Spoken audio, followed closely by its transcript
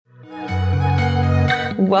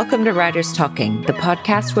Welcome to Writers Talking, the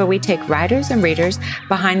podcast where we take writers and readers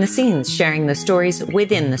behind the scenes, sharing the stories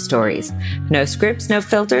within the stories. No scripts, no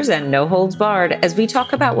filters, and no holds barred as we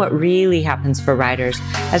talk about what really happens for writers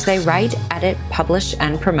as they write, edit, publish,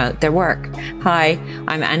 and promote their work. Hi,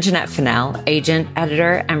 I'm Anjanette Fennell, agent,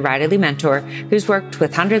 editor, and writerly mentor who's worked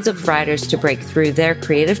with hundreds of writers to break through their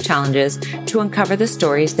creative challenges to uncover the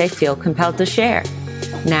stories they feel compelled to share.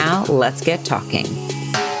 Now, let's get talking.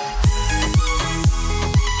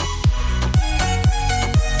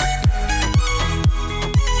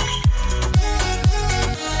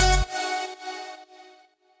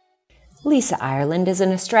 Lisa Ireland is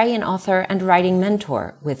an Australian author and writing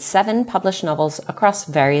mentor with 7 published novels across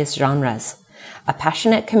various genres. A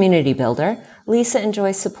passionate community builder, Lisa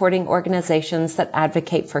enjoys supporting organizations that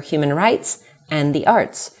advocate for human rights and the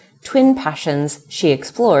arts, twin passions she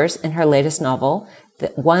explores in her latest novel, The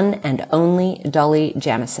One and Only Dolly,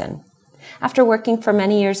 Jamieson. After working for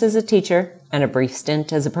many years as a teacher and a brief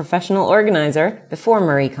stint as a professional organizer before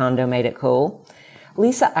Marie Kondo made it cool,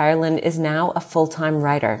 Lisa Ireland is now a full-time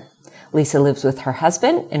writer. Lisa lives with her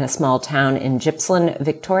husband in a small town in Gippsland,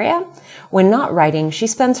 Victoria. When not writing, she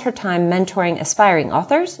spends her time mentoring aspiring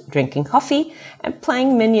authors, drinking coffee, and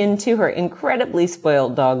playing minion to her incredibly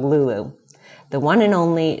spoiled dog, Lulu. The One and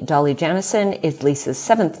Only Dolly Jamieson is Lisa's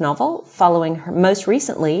 7th novel, following her most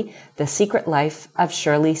recently, The Secret Life of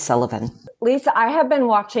Shirley Sullivan. Lisa, I have been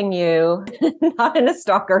watching you, not in a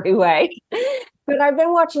stalkery way, but I've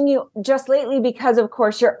been watching you just lately because, of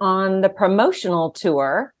course, you're on the promotional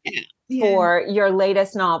tour. For your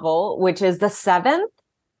latest novel, which is the 7th.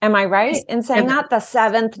 Am I right in saying that? The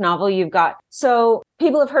 7th novel you've got. So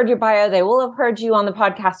people have heard your bio. They will have heard you on the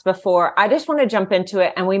podcast before. I just want to jump into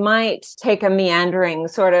it and we might take a meandering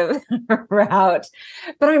sort of route.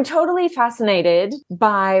 But I'm totally fascinated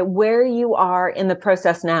by where you are in the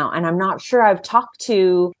process now. And I'm not sure I've talked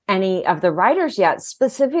to any of the writers yet,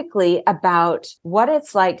 specifically about what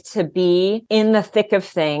it's like to be in the thick of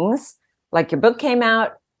things. Like your book came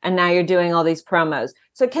out, and now you're doing all these promos.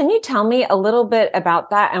 So can you tell me a little bit about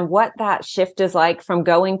that and what that shift is like from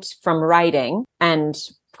from writing, and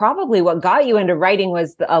probably what got you into writing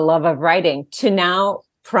was a love of writing, to now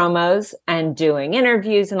promos and doing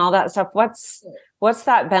interviews and all that stuff. What's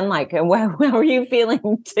that been like, and how are you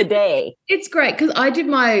feeling today? It's great because I did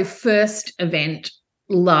my first event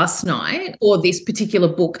last night, or this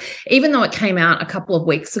particular book, even though it came out a couple of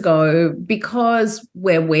weeks ago, because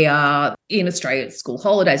where we are in Australia, it's school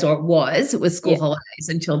holidays, or it was school holidays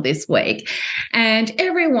until this week. And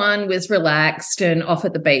everyone was relaxed and off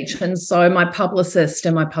at the beach. And so my publicist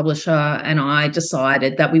and my publisher and I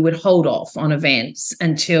decided that we would hold off on events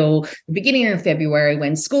until the beginning of February,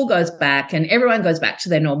 when school goes back and everyone goes back to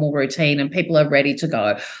their normal routine and people are ready to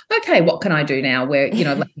go, okay, what can I do now? Where,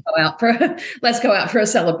 let's go out for a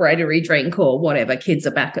celebratory drink or whatever. Kids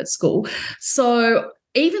are back at school. So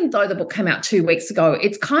even though the book came out 2 weeks ago,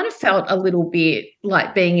 it's kind of felt a little bit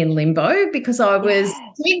like being in limbo, because I was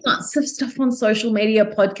doing lots of stuff on social media,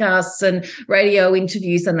 podcasts and radio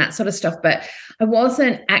interviews and that sort of stuff, but I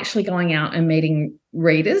wasn't actually going out and meeting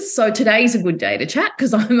readers. So today's a good day to chat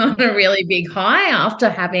because I'm on a really big high after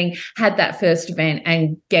having had that first event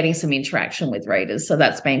and getting some interaction with readers. So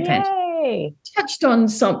that's been fantastic. Touched on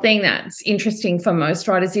something that's interesting for most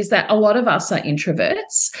writers is that a lot of us are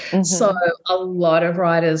introverts. Mm-hmm. So a lot of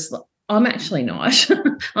writers, I'm actually not.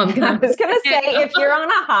 I was going to say, if you're on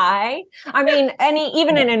a high, I mean,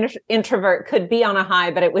 even an introvert could be on a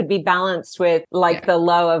high, but it would be balanced with the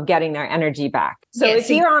low of getting their energy back. So if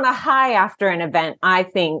you're on a high after an event, I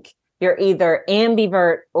think you're either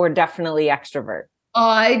ambivert or definitely extrovert.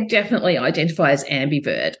 I definitely identify as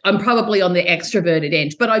ambivert. I'm probably on the extroverted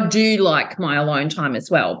end, but I do like my alone time as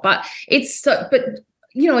well. But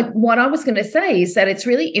what I was going to say is that it's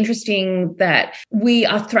really interesting that we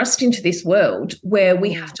are thrust into this world where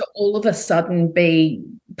we have to all of a sudden be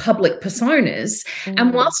public personas. Mm.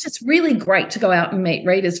 And whilst it's really great to go out and meet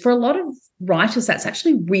readers, for a lot of writers, that's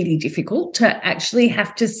actually really difficult to actually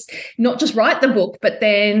have to not just write the book, but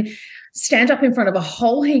then stand up in front of a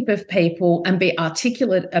whole heap of people and be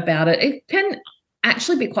articulate about it. It can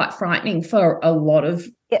actually be quite frightening for a lot of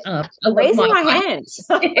raising my hand.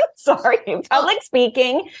 Sorry, public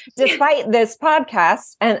speaking, despite this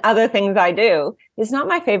podcast and other things I do, is not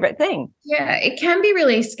my favorite thing. Yeah, it can be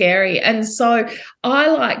really scary, and so I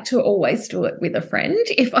like to always do it with a friend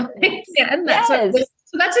if I can.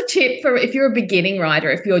 So that's a tip for if you're a beginning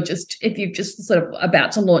writer, if you're just sort of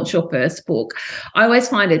about to launch your first book. I always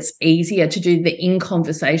find it's easier to do the in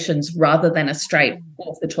conversations rather than a straight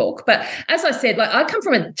author talk. But as I said, like I come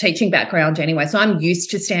from a teaching background anyway, so I'm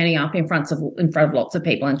used to standing up in front of lots of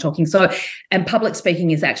people and talking. So, and public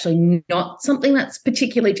speaking is actually not something that's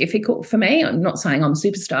particularly difficult for me. I'm not saying I'm a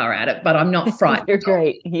superstar at it, but I'm not frightened. You're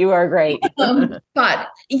great. You are great. But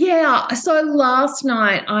yeah, so last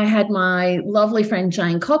night I had my lovely friend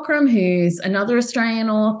Jane Cockram, who's another Australian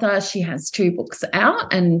author. She has 2 books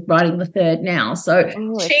out and writing the 3rd now. So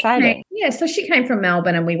exciting. So she came from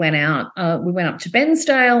Melbourne and we went out. We went up to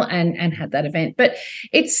Bensdale and had that event. But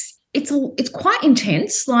it's quite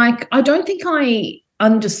intense. Like I don't think I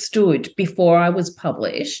understood before I was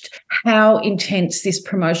published how intense this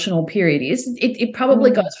promotional period is. It probably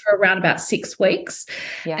goes for around about 6 weeks.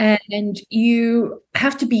 Yeah. And you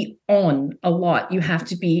have to be on a lot. You have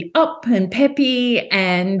to be up and peppy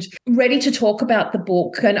and ready to talk about the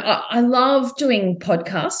book. And I love doing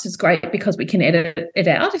podcasts. It's great because we can edit it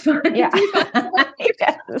out. Yes.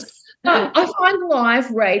 I find live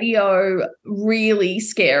radio really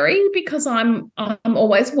scary because I'm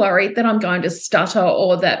always worried that I'm going to stutter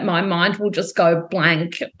or that my mind will just go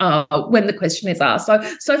blank when the question is asked.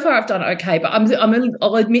 So far I've done okay, but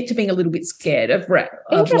I'll admit to being a little bit scared of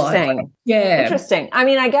Interesting. Live. Yeah. Interesting. I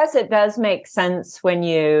mean, I guess it does make sense when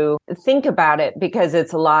you think about it because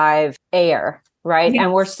it's live air. Right. Yes.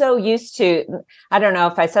 And we're so used to, I don't know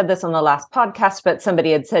if I said this on the last podcast, but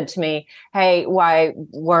somebody had said to me, hey, why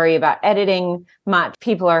worry about editing much?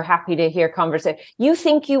 People are happy to hear conversation. You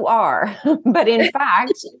think you are, but in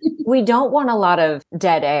fact, we don't want a lot of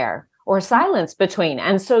dead air or silence between.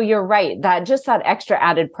 And so you're right, that just that extra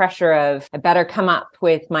added pressure of I better come up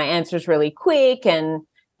with my answers really quick and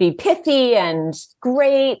be pithy and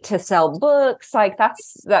great to sell books. Like that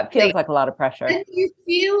feels like a lot of pressure. And you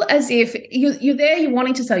feel as if you're there, you're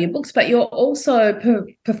wanting to sell your books, but you're also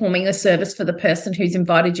performing a service for the person who's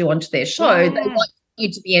invited you onto their show. Yeah. They want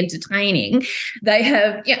you to be entertaining. They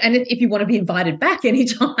have, and if you want to be invited back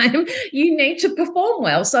anytime, you need to perform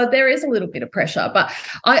well. So there is a little bit of pressure, but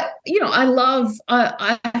I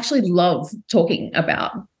actually love talking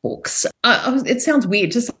about books. It sounds weird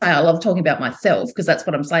to say I love talking about myself because that's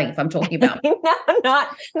what I'm saying if I'm talking about. No,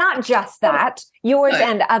 not just that. Yours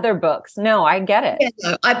and other books. No, I get it.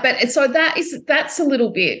 Yeah, but so that is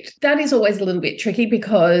always a little bit tricky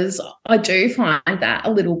because I do find that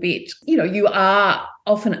a little bit, you are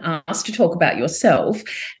often asked to talk about yourself.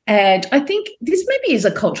 And I think this maybe is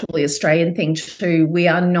a culturally Australian thing too. We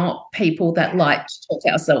are not people that like to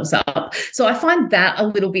talk ourselves up. So I find that a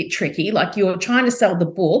little bit tricky. Like you're trying to sell the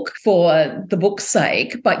book for the book's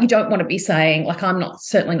sake, but you don't want to be saying, like, I'm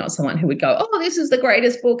certainly not someone who would go, oh, this is the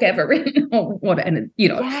greatest book ever written or what, and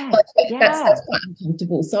that's quite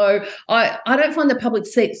uncomfortable. So I don't find the public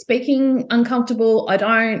speaking uncomfortable. I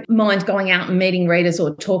don't mind going out and meeting readers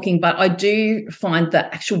or talking, but I do find the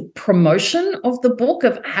actual promotion of the book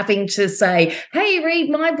of having to say, hey, read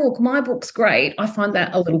my book. My book's great. I find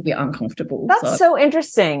that a little bit uncomfortable. That's so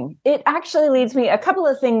interesting. It actually leads me, a couple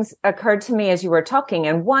of things occurred to me as you were talking.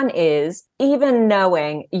 And one is even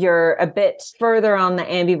knowing you're a bit further on the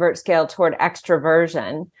ambivert scale toward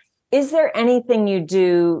extroversion, is there anything you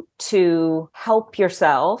do to help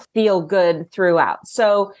yourself feel good throughout?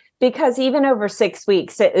 So, because even over 6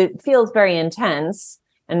 weeks, it feels very intense.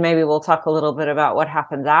 And maybe we'll talk a little bit about what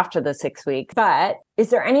happens after the 6 weeks. But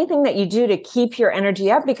is there anything that you do to keep your energy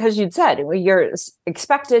up? Because you'd said you're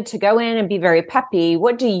expected to go in and be very peppy.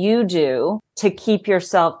 What do you do to keep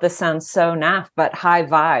yourself, this sounds so naff, but high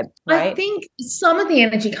vibe, right? I think some of the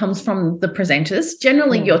energy comes from the presenters.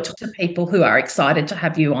 Generally, you're talking to people who are excited to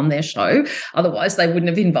have you on their show. Otherwise, they wouldn't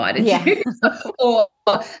have invited you. Or,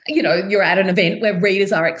 you're at an event where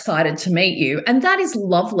readers are excited to meet you. And that is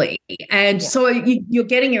lovely. And so you're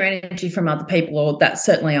getting your energy from other people, or that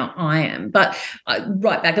certainly I am. But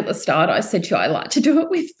right back at the start, I said to you, I like to do it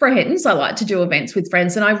with friends. I like to do events with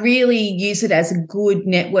friends. And I really use it as a good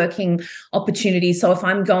networking opportunity. So if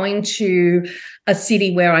I'm going to a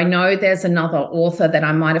city where I know there's another author that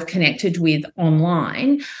I might have connected with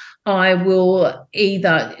online, I will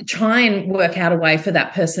either try and work out a way for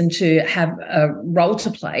that person to have a role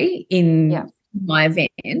to play in my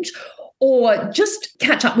event, or just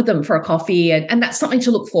catch up with them for a coffee. And that's something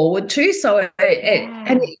to look forward to. So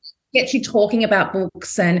it gets you talking about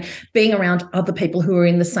books and being around other people who are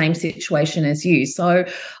in the same situation as you. So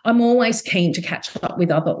I'm always keen to catch up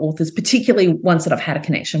with other authors, particularly ones that I've had a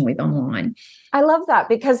connection with online. I love that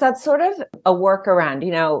because that's sort of a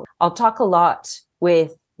workaround. I'll talk a lot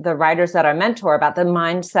with the writers that I mentor about the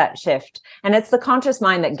mindset shift. And it's the conscious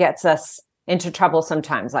mind that gets us into trouble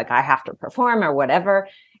sometimes, like I have to perform or whatever.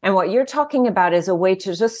 And what you're talking about is a way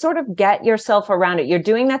to just sort of get yourself around it. You're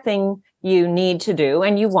doing the thing you need to do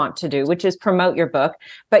and you want to do, which is promote your book,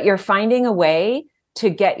 but you're finding a way to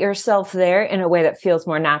get yourself there in a way that feels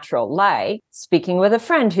more natural, like speaking with a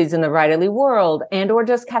friend who's in the writerly world, and or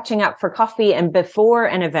just catching up for coffee, and before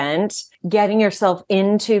an event, getting yourself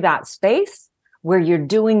into that space where you're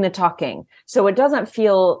doing the talking. So it doesn't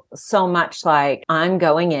feel so much like I'm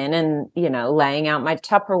going in and, laying out my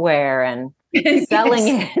Tupperware and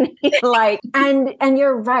selling it. Like, and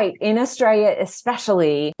you're right. In Australia,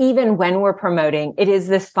 especially, even when we're promoting, it is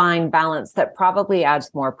this fine balance that probably adds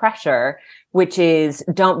more pressure, which is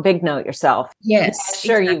don't big note yourself. Yes.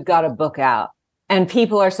 Sure, exactly. You've got a book out and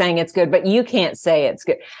people are saying it's good, but you can't say it's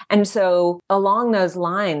good. And so along those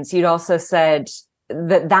lines, you'd also said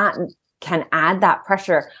that can add that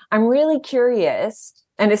pressure. I'm really curious,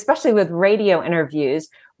 and especially with radio interviews,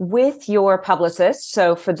 with your publicist.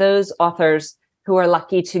 So for those authors who are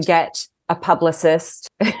lucky to get a publicist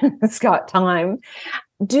who's got time,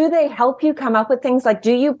 do they help you come up with things? Like,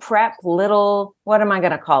 do you prep little, what am I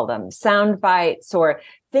going to call them? Sound bites or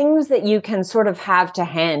things that you can sort of have to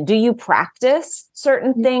hand? Do you practice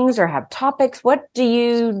certain things or have topics? What do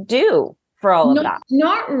you do for all of that?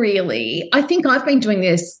 Not really. I think I've been doing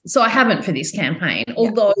this. So I haven't for this campaign,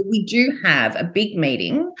 although we do have a big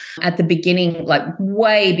meeting at the beginning, like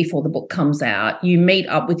way before the book comes out. You meet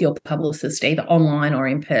up with your publicist either online or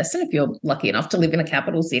in person if you're lucky enough to live in a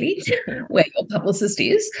capital city where your publicist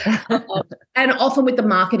is. And often with the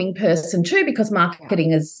marketing person too, because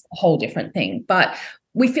marketing is a whole different thing. But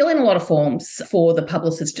we fill in a lot of forms for the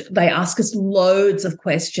publicist. They ask us loads of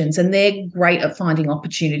questions and they're great at finding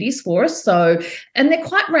opportunities for us. So, and they're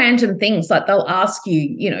quite random things. Like they'll ask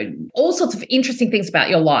you, all sorts of interesting things about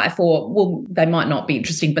your life, or, well, they might not be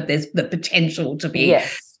interesting, but there's the potential to be.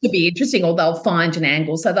 Yes. To be interesting, or they'll find an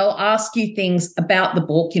angle. So they'll ask you things about the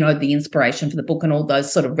book, the inspiration for the book and all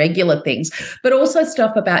those sort of regular things, but also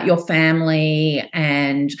stuff about your family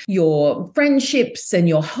and your friendships and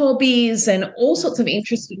your hobbies and all sorts of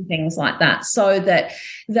interesting things like that, so that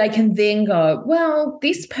they can then go, well,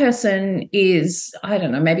 this person is, I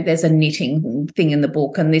don't know, maybe there's a knitting thing in the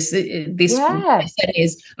book and this person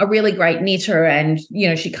is a really great knitter and,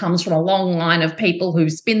 she comes from a long line of people who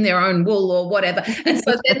spin their own wool or whatever. And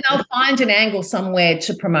so then they'll find an angle somewhere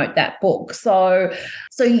to promote that book. So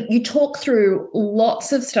you talk through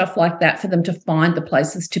lots of stuff like that for them to find the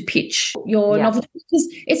places to pitch your novel, because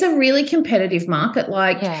it's a really competitive market.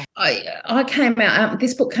 Like I came out,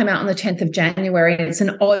 this book came out on the 10th of January, and it's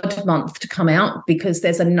an odd month to come out because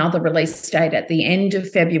there's another release date at the end of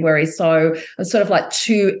February. So it's sort of like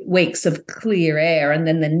 2 weeks of clear air, and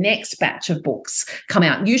then the next batch of books come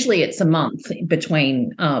out. Usually it's a month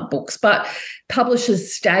between books, but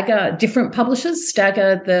different publishers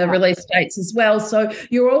stagger the release dates as well. So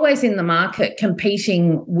you're always in the market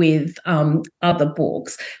competing with other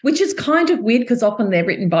books, which is kind of weird because often they're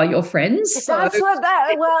written by your friends. Well,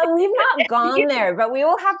 we've not gone there, but we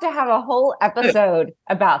will have to have a whole episode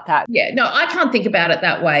about that. Yeah, no, I can't think about it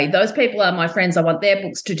that way. Those people are my friends. I want their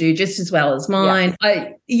books to do just as well as mine.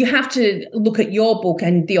 Yes. You have to look at your book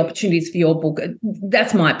and the opportunities for your book.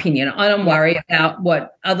 That's my opinion. I don't worry about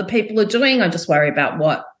what other people are doing. I just worry about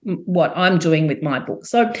what I'm doing with my book.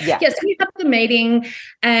 So yes, we have the meeting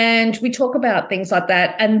and we talk about things like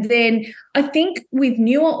that. And then I think with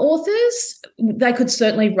newer authors, they could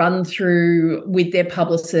certainly run through with their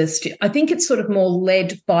publicist. I think it's sort of more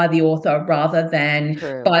led by the author rather than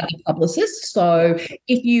by the publicist. So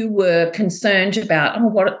if you were concerned about,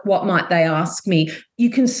 what might they ask me, you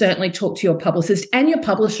can certainly talk to your publicist and your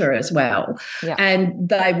publisher as well. Yeah. And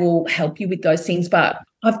they will help you with those things. But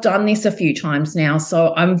I've done this a few times now,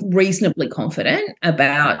 so I'm reasonably confident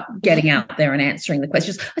about getting out there and answering the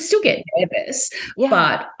questions. I still get nervous,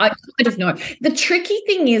 but I kind of know. The tricky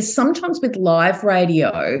thing is sometimes with live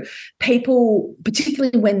radio, people,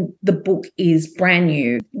 particularly when the book is brand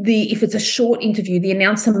new, if it's a short interview, the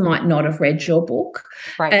announcer might not have read your book.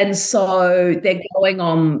 Right. And so they're going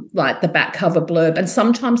on like the back cover blurb, and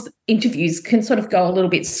sometimes interviews can sort of go a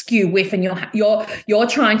little bit skew whiff, and you're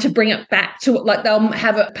trying to bring it back to it, like they'll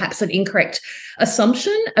have perhaps an incorrect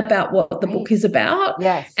assumption about what the book is about.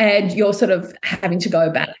 Yes. And you're sort of having to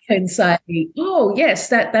go back and say, oh, yes,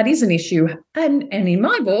 that is an issue. And in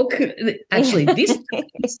my book, actually, this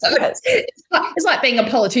it's like being a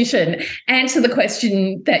politician. Answer the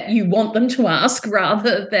question that you want them to ask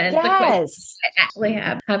rather than the question they actually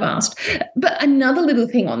have asked. But another little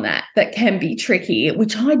thing on that can be tricky,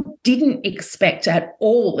 which I didn't expect at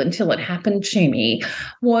all until it happened to me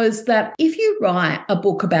was that if you write a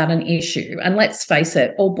book about an issue, and let's face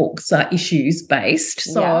it, all books are issues based.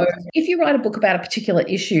 So if you write a book about a particular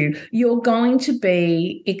issue, you're going to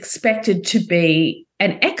be expected to be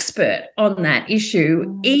an expert on that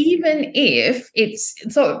issue, even if it's,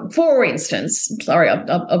 so for instance, sorry, I've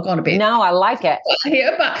gone a bit. No, I like it.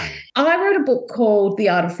 Here, but I wrote a book called The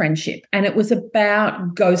Art of Friendship, and it was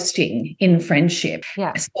about ghosting in friendship.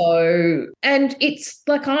 Yeah. So, and it's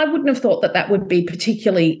like, I wouldn't have thought that would be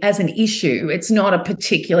particularly as an issue. It's not a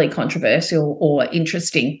particularly controversial or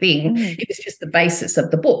interesting thing. It was just the basis of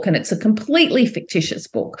the book, and it's a completely fictitious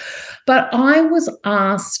book. But I was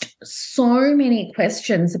asked so many questions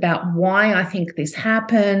about why I think this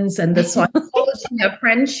happens and the psychology of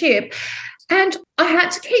friendship. And I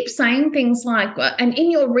had to keep saying things like, and in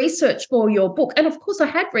your research for your book, and of course I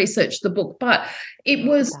had researched the book, but it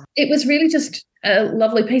was really just a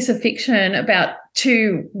lovely piece of fiction about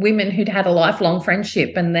two women who'd had a lifelong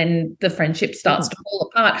friendship, and then the friendship starts to fall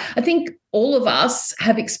apart. I think all of us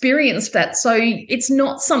have experienced that. So it's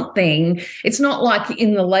not like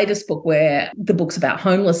in the latest book where the book's about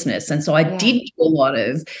homelessness. And so I did do a lot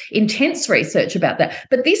of intense research about that.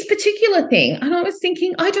 But this particular thing, and I was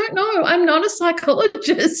thinking, I don't know, I'm not a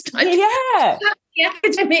psychologist. I don't have the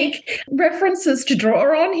academic references to draw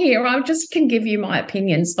on here. I just can give you my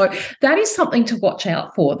opinion. So that is something to watch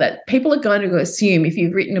out for, that people are going to assume if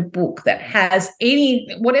you've written a book that has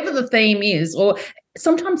whatever the theme is, or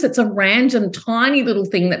sometimes it's a random tiny little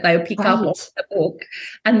thing that they'll pick up off the book,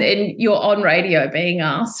 and then you're on radio being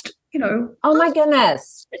asked, oh my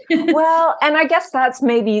goodness. Well, and I guess that's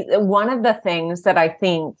maybe one of the things that I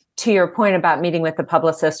think, to your point about meeting with the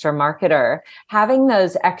publicist or marketer, having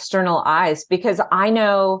those external eyes, because I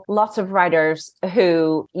know lots of writers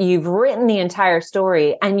who you've written the entire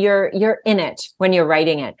story and you're in it when you're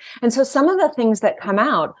writing it. And so some of the things that come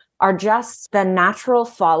out are just the natural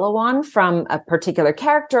follow-on from a particular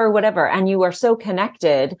character or whatever. And you are so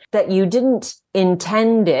connected that you didn't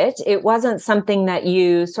intend it. It wasn't something that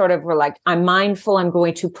you sort of were like, I'm mindful, I'm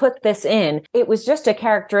going to put this in. It was just a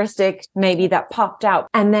characteristic maybe that popped out.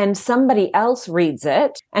 And then somebody else reads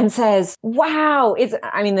it and says, wow,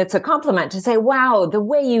 it's a compliment to say, wow, the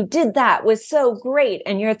way you did that was so great.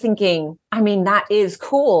 And you're thinking, that is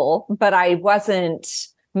cool, but I wasn't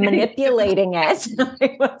manipulating it.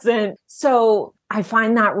 I wasn't. So I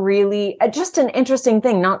find that really just an interesting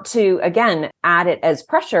thing, not to, again, add it as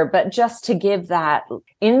pressure, but just to give that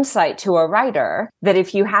insight to a writer that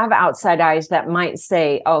if you have outside eyes that might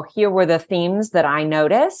say, oh, here were the themes that I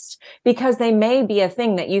noticed, because they may be a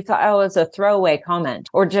thing that you thought, oh, it was a throwaway comment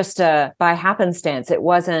or just by happenstance. It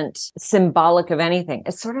wasn't symbolic of anything.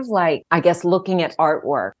 It's sort of like, I guess, looking at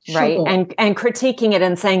artwork, right? Sure. And critiquing it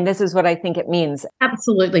and saying, this is what I think it means.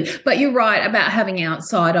 Absolutely. But you're right about having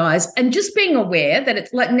outside eyes and just being aware that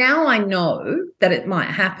it's like, now I know that it might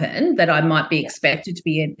happen, that I might be expected to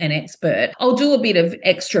be an expert. I'll do a bit of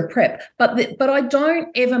extra prep, but I don't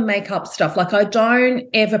ever make up stuff. Like, I don't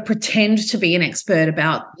ever pretend to be an expert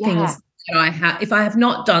about things that I have. If I have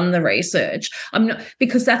not done the research, I'm not,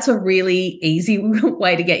 because that's a really easy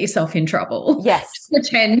way to get yourself in trouble. Yes.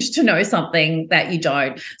 Pretend to know something that you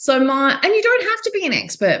don't. So and you don't have to be an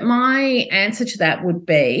expert. My answer to that would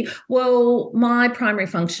be, well, my primary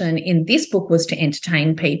function in this book was to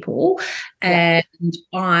entertain people. And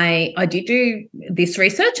I did do this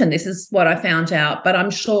research, and this is what I found out. But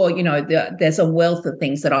I'm sure, there's a wealth of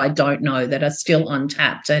things that I don't know that are still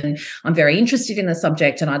untapped. And I'm very interested in the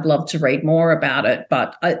subject, and I'd love to read more about it.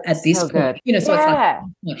 But at this point, it's like,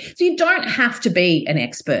 so you don't have to be an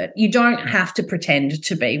expert. You don't have to pretend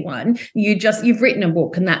to be one. You've written a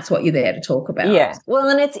book, and that's what you're there to talk about. Yeah. Well,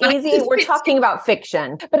 and it's easy. We're talking about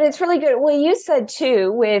fiction, but it's really good. Well, you said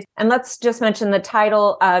too and let's just mention the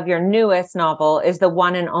title of your newest novel is The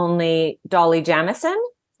One and Only Dolly Jamieson.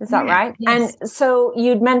 Is that right? Yes. And so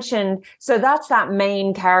you'd mentioned, so that's that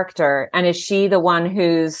main character. And is she the one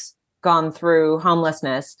who's gone through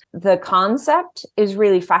homelessness? The concept is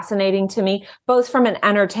really fascinating to me, both from an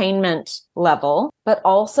entertainment level, but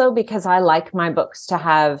also because I like my books to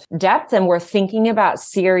have depth, and we're thinking about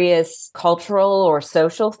serious cultural or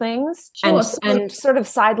social things and sort of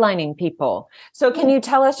sidelining people. So can you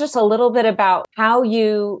tell us just a little bit about how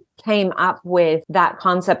you came up with that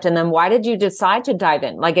concept, and then why did you decide to dive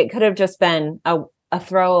in? Like, it could have just been a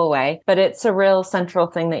throwaway, but it's a real central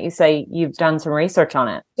thing that you say you've done some research on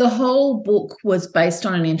it. The whole book was based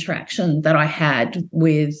on an interaction that I had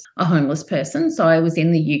with a homeless person. So I was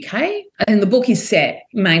in the UK And the book is set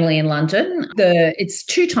mainly in London. It's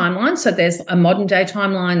two timelines. So there's a modern day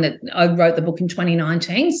timeline that I wrote the book in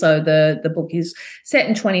 2019. So the book is set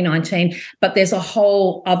in 2019, but there's a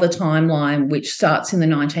whole other timeline which starts in the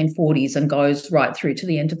 1940s and goes right through to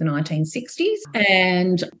the end of the 1960s.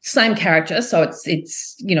 And same character. So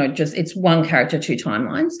it's one character, two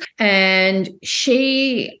timelines. And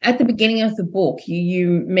she, at the beginning of the book,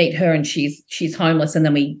 you meet her and she's homeless, and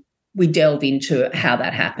then we delve into how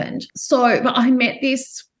that happened. So, but I met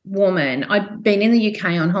this woman. I'd been in the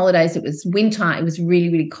UK on holidays. It was winter. It was really,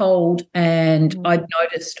 really cold. And I'd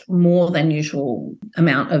noticed more than usual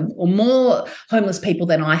more homeless people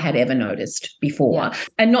than I had ever noticed before. Yeah.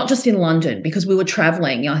 And not just in London, because we were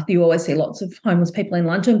traveling. You always see lots of homeless people in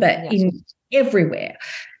London, but everywhere.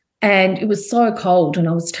 And it was so cold, and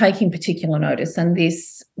I was taking particular notice. And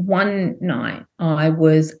this one night I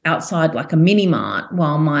was outside like a mini mart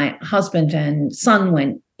while my husband and son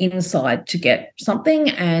went inside to get something,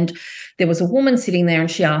 and there was a woman sitting there, and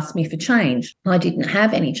she asked me for change. I didn't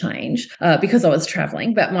have any change because I was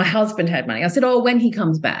traveling, but my husband had money. I said, oh, when he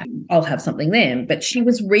comes back, I'll have something then. But she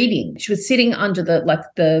was reading. She was sitting under the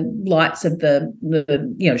lights of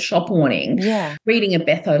the shop awning, reading a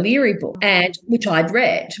Beth O'Leary book, and which I'd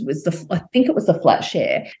read. I think it was The Flat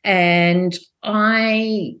Share. And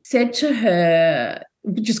I said to her,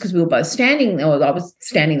 just because we were both standing there, or I was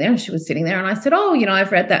standing there and she was sitting there, and I said, oh,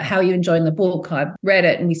 I've read that. How are you enjoying the book? I've read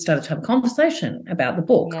it. And we started to have a conversation about the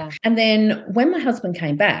book. Yeah. And then when my husband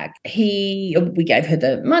came back, we gave her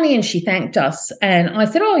the money and she thanked us. And I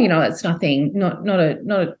said, oh, it's nothing, not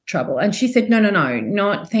a trouble. And she said, no,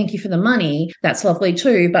 not thank you for the money. That's lovely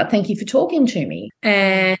too, but thank you for talking to me.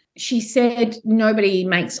 And she said, nobody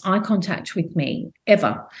makes eye contact with me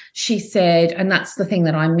ever. She said, and that's the thing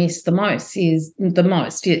that I miss the most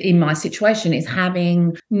in my situation, is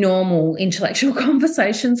having normal intellectual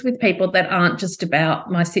conversations with people that aren't just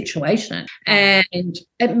about my situation. And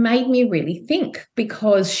it made me really think,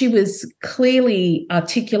 because she was clearly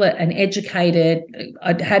articulate and educated.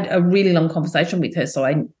 I'd had a really long conversation with her, so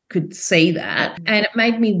I could see that. And it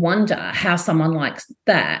made me wonder how someone like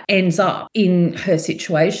that ends up in her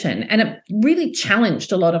situation. And it really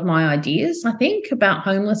challenged a lot of my ideas, I think, about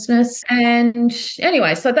homelessness. And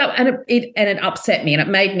anyway, so it upset me, and it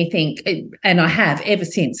made me think, and I have ever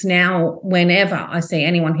since. Now, whenever I see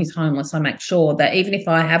anyone who's homeless, I make sure that even if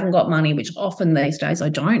I haven't got money, which often these days I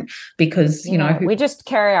don't, because, we just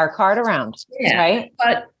carry our card around, right?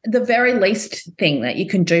 But the very least thing that you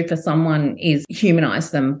can do for someone is humanize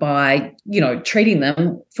them by, treating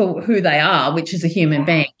them for who they are, which is a human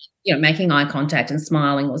being, making eye contact and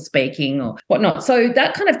smiling or speaking or whatnot. So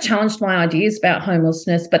that kind of challenged my ideas about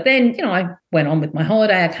homelessness. But then, I went on with my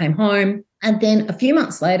holiday. I came home. And then a few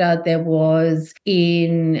months later, there was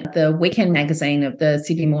in the weekend magazine of the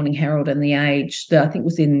Sydney Morning Herald and The Age, I think it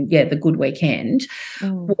was in, The Good Weekend,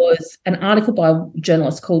 was an article by a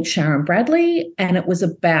journalist called Sharon Bradley, and it was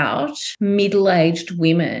about middle-aged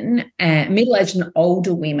women, middle-aged and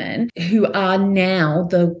older women, who are now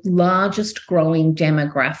the largest growing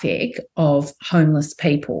demographic of homeless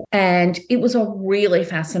people. And it was a really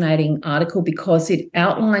fascinating article because it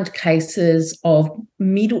outlined cases of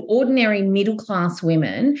ordinary middle-class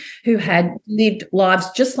women who had lived lives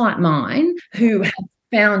just like mine, who had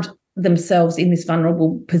found themselves in this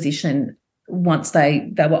vulnerable position once they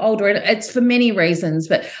were older. And it's for many reasons,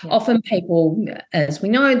 but often people, as we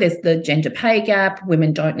know, there's the gender pay gap.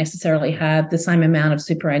 Women don't necessarily have the same amount of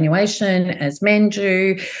superannuation as men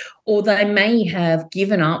do, or they may have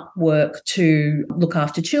given up work to look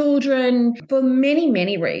after children for many,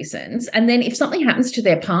 many reasons. And then if something happens to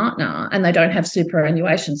their partner and they don't have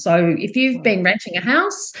superannuation, so if you've been renting a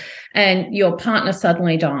house and your partner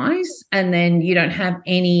suddenly dies and then you don't have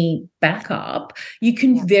any backup, you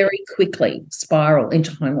can very quickly spiral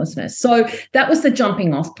into homelessness. So that was the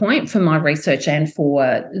jumping off point for my research and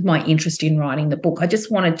for my interest in writing the book.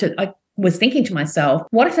 I was thinking to myself,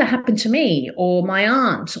 what if that happened to me or my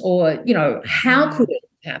aunt, or, how could it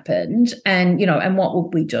have happened, and, and what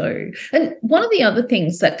would we do? And one of the other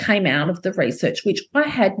things that came out of the research, which I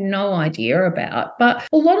had no idea about, but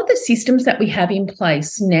a lot of the systems that we have in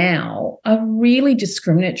place now are really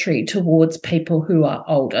discriminatory towards people who are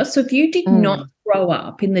older. So if you did not grow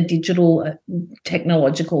up in the digital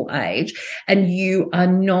technological age and you are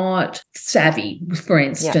not savvy, for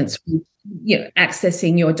instance, with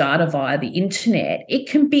accessing your data via the internet, it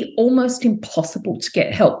can be almost impossible to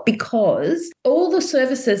get help, because all the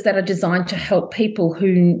services that are designed to help people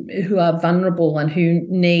who are vulnerable and who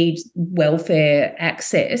need welfare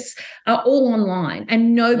access are all online,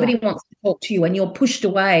 and nobody wants to talk to you, and you're pushed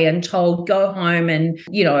away and told, go home and,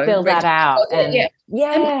 fill that out.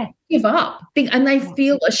 give up and they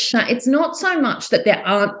feel ashamed. It's not so much that there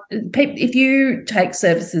aren't people. If you take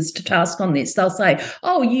services to task on this, they'll say,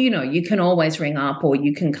 oh, you can always ring up or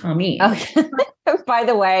you can come in. Okay. By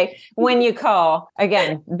the way, when you call,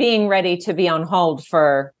 again, being ready to be on hold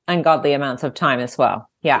for ungodly amounts of time as well.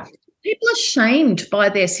 Yeah. People are shamed by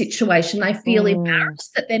their situation. They feel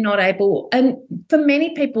embarrassed that they're not able. And for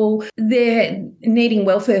many people, they're needing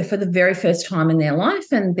welfare for the very first time in their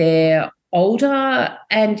life and they're older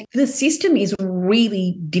and the system is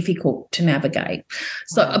really difficult to navigate.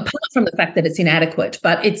 So apart from the fact that it's inadequate,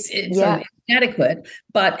 but it's inadequate,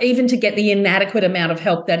 but even to get the inadequate amount of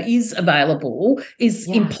help that is available is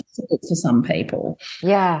impossible for some people.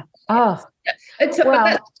 Yeah. Oh.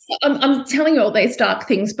 I'm telling you all these dark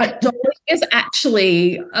things, but Dolly is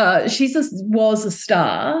actually was a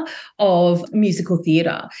star of musical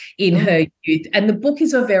theatre in her youth, and the book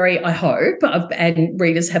is I hope, and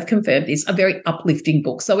readers have confirmed this, a very uplifting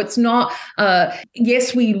book. So it's not.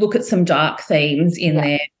 Yes, we look at some dark themes in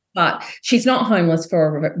there. But she's not homeless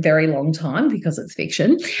for a very long time because it's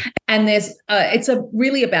fiction. And it's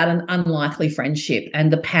really about an unlikely friendship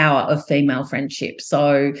and the power of female friendship.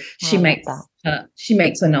 So she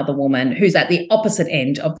meets another woman who's at the opposite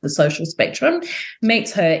end of the social spectrum,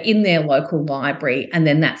 meets her in their local library, and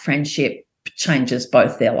then that friendship changes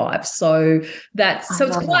both their lives. So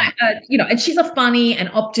it's quite, and she's a funny and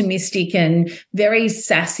optimistic and very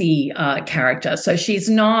sassy character. So she's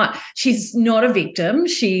not a victim.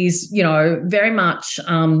 She's, very much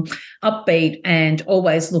upbeat and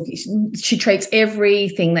always she treats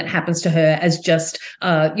everything that happens to her as just,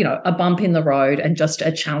 a bump in the road and just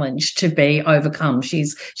a challenge to be overcome.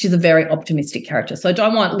 She's a very optimistic character. So I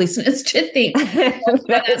don't want listeners to think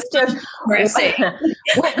that's just depressing.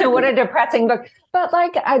 What a depressing book. But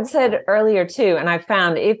like I'd said earlier too, and I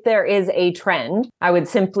found if there is a trend, I would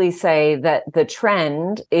simply say that the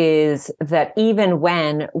trend is that even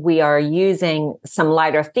when we are using some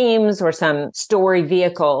lighter themes or some story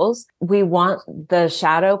vehicles, we want the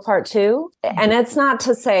shadow part too. And it's not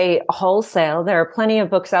to say wholesale. There are plenty of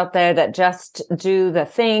books out there that just do the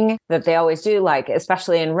thing that they always do, like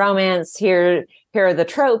especially in romance, here are the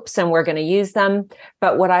tropes and we're going to use them.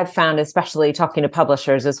 But what I've found, especially talking to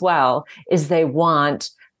publishers as well, is they want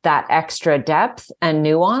that extra depth and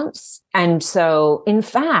nuance. And so, in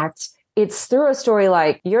fact, it's through a story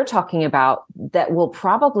like you're talking about that will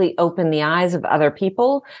probably open the eyes of other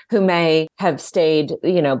people who may have stayed,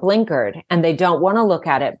 blinkered and they don't want to look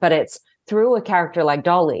at it. But it's through a character like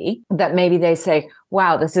Dolly that maybe they say,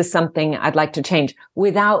 wow, this is something I'd like to change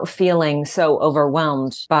without feeling so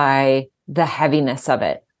overwhelmed by the heaviness of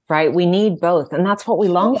it, right? We need both. And that's what we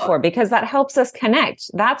long for because that helps us connect.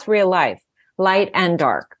 That's real life, light and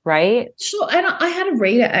dark, right? Sure. And I had a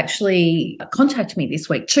reader actually contact me this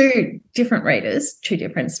week, two different readers, two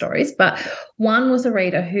different stories. But one was a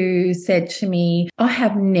reader who said to me, I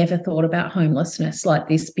have never thought about homelessness like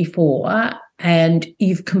this before. And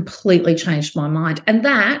you've completely changed my mind. And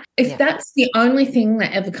if that's the only thing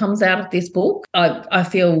that ever comes out of this book, I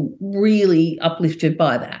feel really uplifted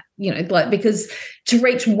by that. Because to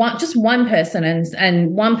reach just one person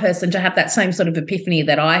and one person to have that same sort of epiphany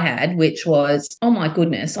that I had, which was, oh my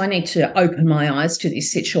goodness, I need to open my eyes to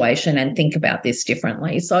this situation and think about this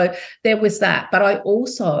differently. So there was that. But I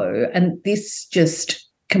also, and this just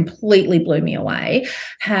completely blew me away,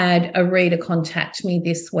 had a reader contact me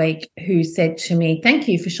this week who said to me, thank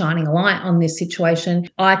you for shining a light on this situation.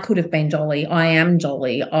 I could have been Dolly. I am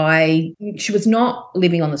Dolly. She was not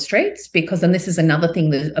living on the streets because, and this is another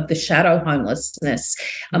thing of the shadow homelessness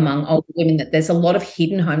among older women, that there's a lot of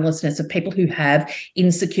hidden homelessness of people who have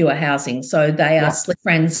insecure housing. So they are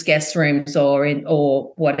friends' guest rooms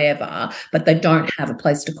or whatever, but they don't have a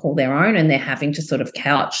place to call their own and they're having to sort of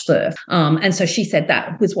couch surf. And so she said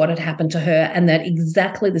that was what had happened to her, and that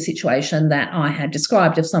exactly the situation that I had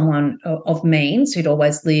described of someone of means who'd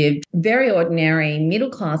always lived very ordinary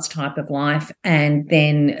middle-class type of life, and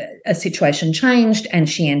then a situation changed and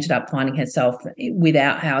she ended up finding herself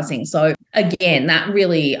without housing. So again, that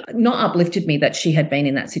really not uplifted me that she had been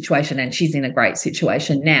in that situation, and she's in a great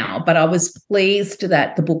situation now, but I was pleased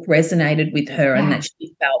that the book resonated with her and that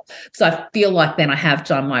she felt, so I feel like then I have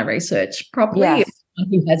done my research properly. Yes.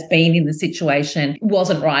 Who has been in the situation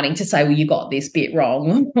wasn't writing to say, well, you got this bit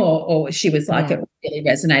wrong, or she was like, it really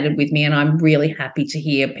resonated with me. And I'm really happy to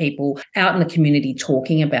hear people out in the community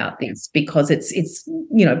talking about this because it's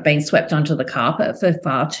been swept under the carpet for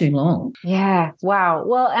far too long. Yeah. Wow.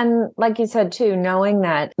 Well, and like you said too, knowing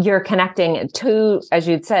that you're connecting two, as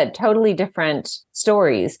you'd said, totally different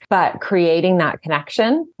stories, but creating that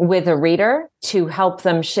connection with a reader to help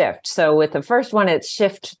them shift. So with the first one, it's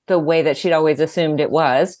shift the way that she'd always assumed it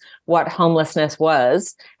was, what homelessness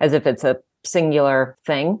was, as if it's a singular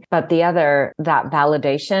thing. But the other, that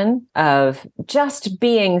validation of just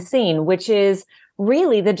being seen, which is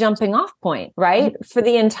really the jumping off point, right? For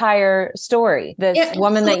the entire story. This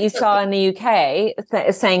woman that you saw in the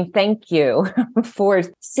UK saying thank you for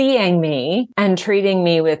seeing me and treating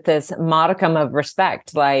me with this modicum of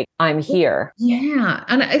respect, like I'm here. Yeah.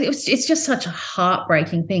 And it's just such a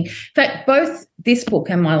heartbreaking thing. In fact, both this book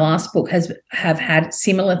and my last book have had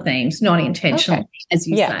similar themes, not intentionally, as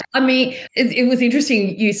you say. I mean, it was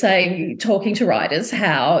interesting you say, talking to writers,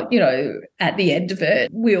 how, at the end of it,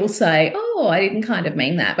 we'll say, oh, I didn't kind of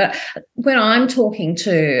mean that. But when I'm talking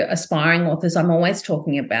to aspiring authors, I'm always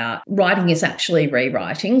talking about writing is actually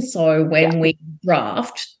rewriting. So when we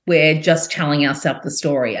draft, we're just telling ourselves the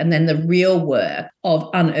story. And then the real work of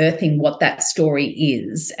unearthing what that story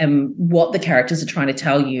is and what the characters are trying to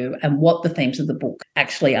tell you and what the themes of the book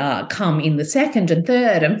actually are come in the second and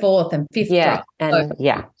third and fourth and fifth draft.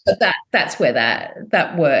 So that's where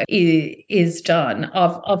that work is done.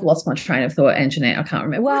 I've lost my train of thought, Anjanette. I can't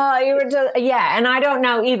remember. Well, you were just, and I don't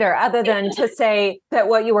know either, other than to say that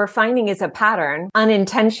what you were finding is a pattern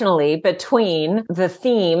unintentionally between the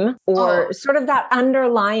theme or sort of that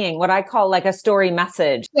underlying, what I call like a story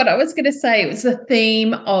message. What I was going to say was the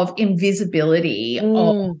theme of invisibility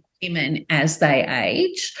of women as they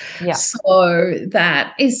age. Yeah. So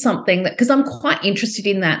that is something that, because I'm quite interested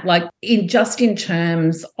in that, like in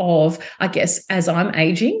terms of, I guess, as I'm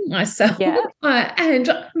aging myself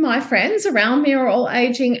and my friends around me are all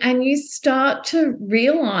aging, and you start to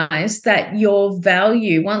realize that your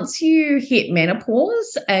value, once you hit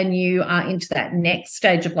menopause and you are into that next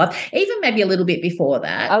stage of life, even maybe a little bit before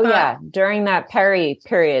that. During that peri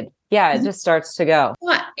period. Yeah, it just starts to go.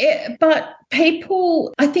 But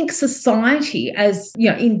people, I think society, as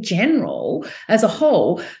in general, as a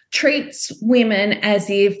whole, treats women as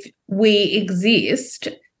if we exist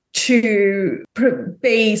to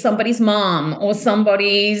be somebody's mom or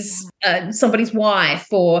somebody's wife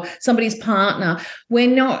or somebody's partner. We're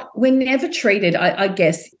never treated, I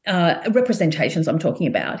guess, representations I'm talking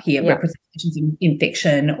about here, representations in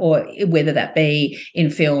fiction, or whether that be in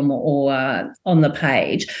film or on the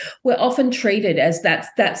page. We're often treated as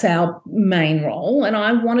that's our main role. And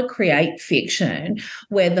I want to create fiction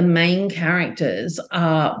where the main characters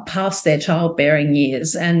are past their childbearing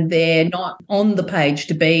years and they're not on the page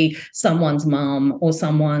to be someone's mum or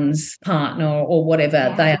someone's partner or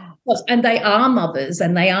whatever they are. And they are mothers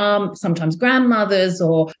and they are sometimes grandmothers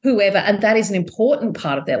or whoever, and that is an important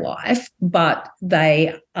part of their life, but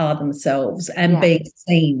they are themselves and being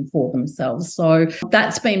seen for themselves. So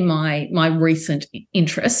that's been my recent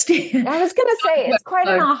interest. I was going to say, it's quite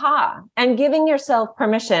an aha, and giving yourself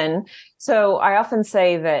permission. So I often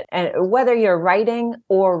say that whether you're writing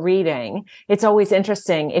or reading, it's always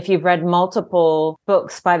interesting if you've read multiple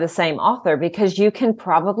books by the same author, because you can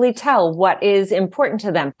probably tell what is important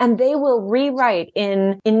to them. And they will rewrite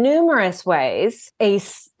in numerous ways a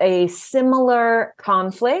similar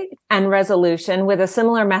conflict and resolution with a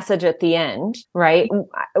similar message at the end, right?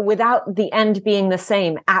 Without the end being the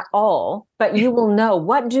same at all. But you will know,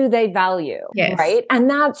 what do they value, right?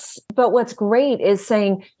 And but what's great is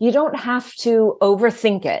saying you don't have to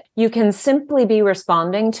overthink it. You can simply be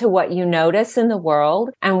responding to what you notice in the world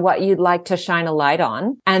and what you'd like to shine a light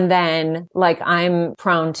on. And then, like, I'm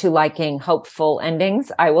prone to liking hopeful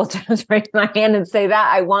endings. I will just raise my hand and say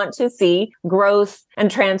that I want to see growth and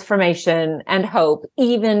transformation and hope,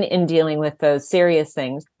 even in dealing with those serious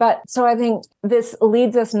things. But so I think this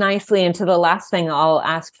leads us nicely into the last thing I'll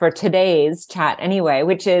ask for today's chat anyway,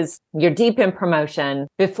 which is, you're deep in promotion.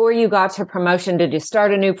 Before you got to promotion, did you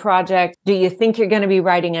start a new project? Do you think you're going to be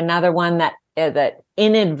writing another one that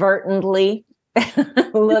inadvertently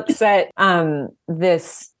looks at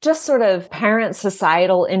this just sort of parent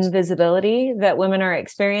societal invisibility that women are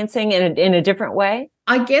experiencing in a different way?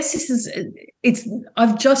 I guess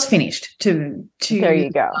I've just finished to there you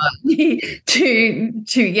go.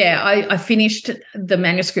 I finished the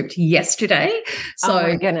manuscript yesterday. So oh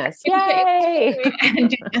my goodness. Yay! And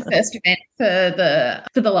did my first event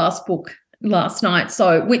for the last book last night.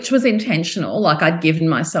 So, which was intentional. Like, I'd given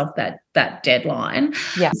myself that that deadline.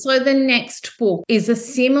 Yeah. So the next book is a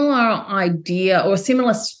similar idea or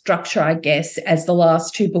similar structure, I guess, as the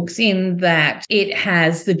last two books, in that it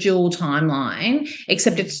has the dual timeline,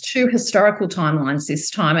 except it's two historical timelines this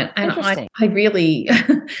time. And I really,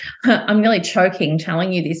 I'm really choking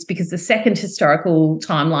telling you this, because the second historical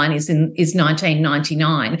timeline is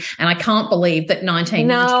 1999. And I can't believe that 1999.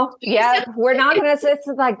 No, yeah, we're not going to, it's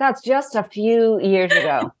like, that's just a few years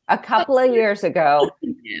ago, a couple of years ago.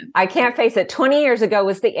 Yeah. I can't face it. 20 years ago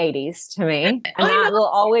was the 80s to me. And that will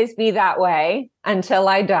always be that way until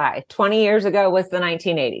I die. 20 years ago was the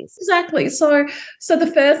 1980s. Exactly. So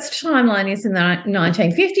the first timeline is in the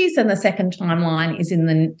 1950s, and the second timeline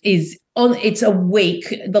it's a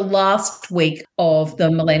week, the last week of the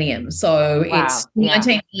millennium. So it's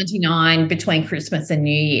 1999 between Christmas and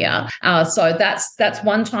New Year. So that's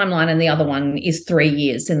one timeline, and the other one is 3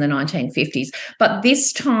 years in the 1950s. But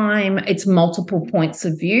this time it's multiple points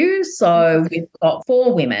of view. So we've got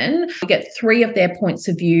 4 women. We get 3 of their points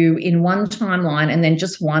of view in one timeline, and then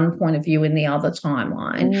just one point of view in the other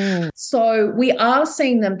timeline. So we are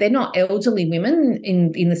seeing them. They're not elderly women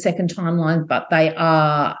in the second timeline, but they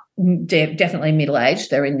are definitely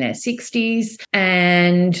middle-aged. They're in their 60s,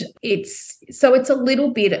 and it's a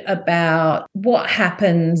little bit about what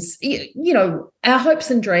happens, our hopes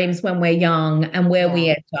and dreams when we're young, and where we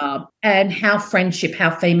end up, and how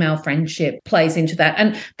female friendship plays into that.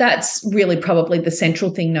 And that's really probably the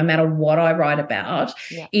central thing, no matter what I write about.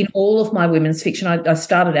 In all of my women's fiction, I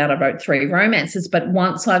started out, I wrote 3 romances, but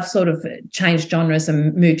once I've sort of changed genres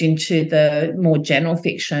and moved into the more general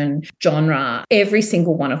fiction genre, every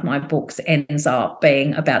single one of my books ends up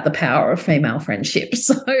being about the power of female friendship.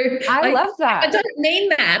 So I love that. I don't mean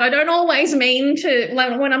that. I don't always mean to,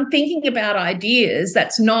 like, when I'm thinking about ideas,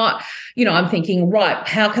 that's not, I'm thinking, right,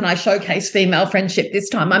 how can I showcase female friendship this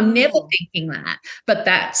time? I'm never thinking that, but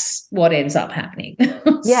that's what ends up happening.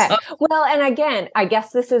 Yeah. Well, and again, I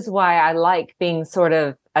guess this is why I like being sort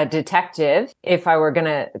of a detective, if I were going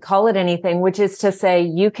to call it anything, which is to say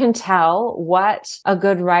you can tell what a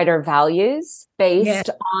good writer values based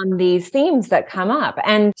on these themes that come up.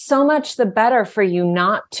 And so much the better for you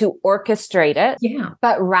not to orchestrate it,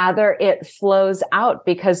 but rather it flows out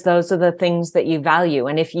because those are the things that you value.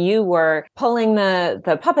 And if you were pulling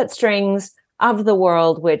the puppet strings of the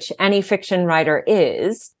world, which any fiction writer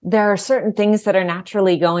is, there are certain things that are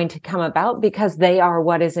naturally going to come about because they are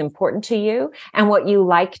what is important to you and what you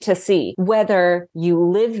like to see, whether you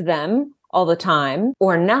live them all the time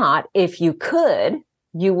or not. If you could,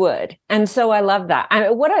 you would. And so I love that.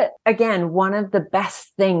 Again, one of the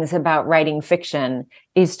best things about writing fiction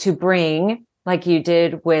is to bring, like you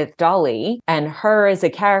did with Dolly, and her as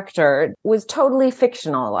a character was totally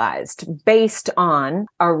fictionalized based on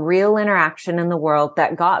a real interaction in the world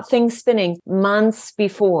that got things spinning months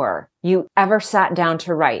before you ever sat down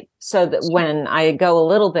to write. So that when I go a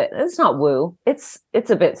little bit, it's not woo, it's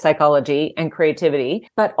a bit psychology and creativity,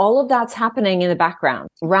 but all of that's happening in the background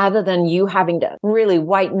rather than you having to really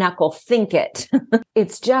white knuckle think it.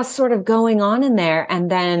 It's just sort of going on in there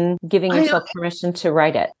and then giving yourself permission to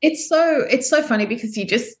write it. It's so funny because you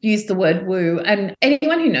just used the word woo, and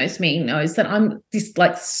anyone who knows me knows that I'm this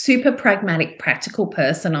like super pragmatic, practical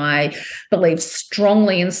person. I believe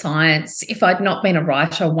strongly in science. If I'd not been a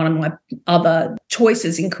writer, one of my other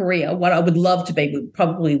choices in career, what I would love to be,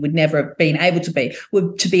 would never have been able to be,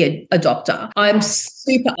 would to be a doctor. I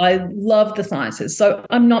love the sciences, so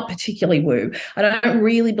I'm not particularly woo. I don't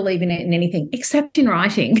really believe in it in anything except in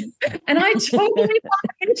writing, and I totally buy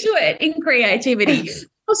into it in creativity.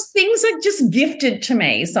 Because things are just gifted to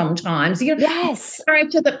me sometimes. Yes.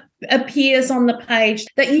 Character that appears on the page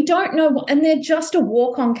that you don't know, and they're just a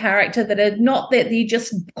walk-on character that are not that you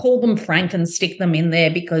just call them Frank and stick them in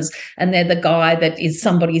there and they're the guy that is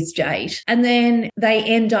somebody's date, and then they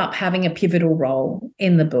end up having a pivotal role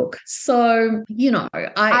in the book. So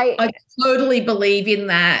I totally believe in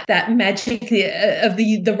that magic of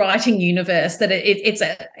the writing universe, that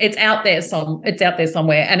it's out there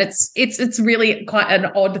somewhere, and it's really quite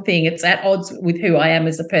an odd thing. It's at odds with who I am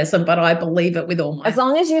as a person, but I believe it with all my. As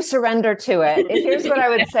long as you surrender to it. Here's what I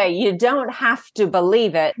would say. You don't have to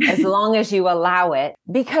believe it as long as you allow it,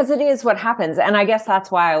 because it is what happens. And I guess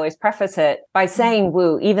that's why I always preface it by saying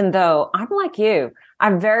woo, even though I'm like you.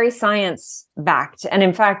 I'm very science backed. And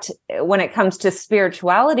in fact, when it comes to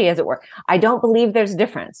spirituality, as it were, I don't believe there's a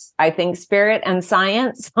difference. I think spirit and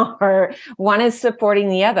science one is supporting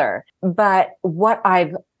the other. But what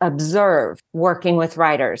I've observed working with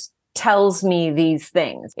writers tells me these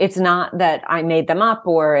things. It's not that I made them up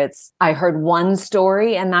or it's I heard one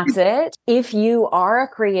story and that's it. If you are a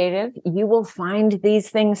creative, you will find these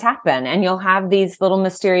things happen and you'll have these little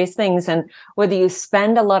mysterious things. And whether you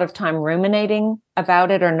spend a lot of time ruminating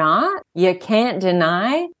about it or not, you can't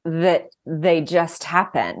deny that they just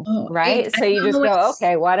happen, right? So you just go,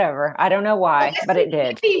 okay, whatever. I don't know why, but it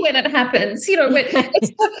did. When it happens,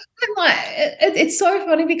 it's so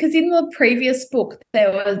funny because in the previous book,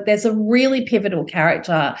 there's a really pivotal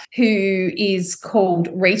character who is called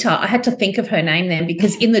Rita. I had to think of her name then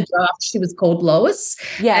because in the draft, she was called Lois.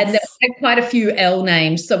 Yes. And there were quite a few L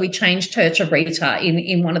names. So we changed her to Rita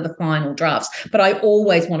in one of the final drafts, but I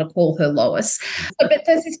always want to call her Lois. But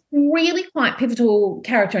there's this really quite pivotal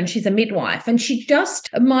character and she's a midwife and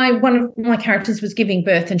one of my characters was giving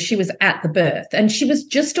birth and she was at the birth and she was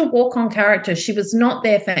just a walk-on character. She was not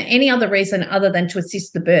there for any other reason other than to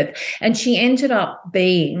assist the birth. And she ended up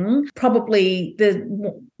being probably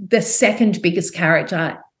the second biggest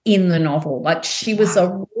character in the novel. Like she was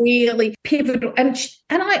a really pivotal and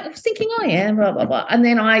I was thinking, oh yeah, blah, blah, blah. And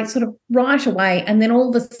then I sort of right away, and then all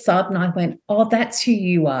of a sudden I went, oh, that's who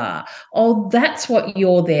you are. Oh, that's what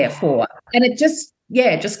you're there for. And it just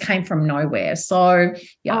came from nowhere. So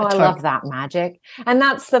yeah. I love that magic. And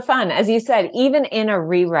that's the fun. As you said, even in a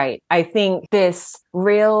rewrite, I think this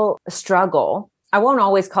real struggle, I won't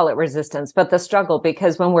always call it resistance, but the struggle,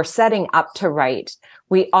 because when we're setting up to write,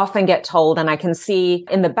 we often get told, and I can see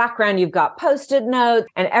in the background, you've got Post-it notes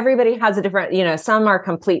and everybody has a different, some are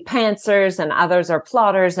complete pantsers and others are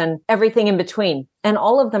plotters and everything in between. And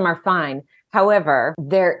all of them are fine. However,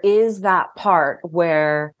 there is that part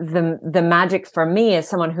where the magic for me as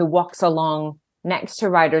someone who walks along next to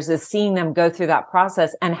writers is seeing them go through that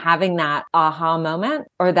process and having that aha moment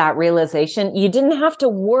or that realization. You didn't have to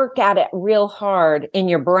work at it real hard in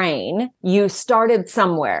your brain. You started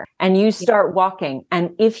somewhere and you start walking. And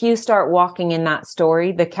if you start walking in that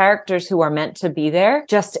story, the characters who are meant to be there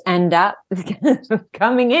just end up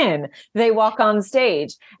coming in. They walk on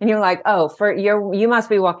stage and you're like, oh, you must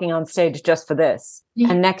be walking on stage just for this.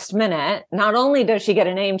 Yeah. And next minute, not only does she get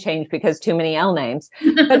a name change because too many L names,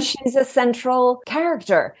 but she's a central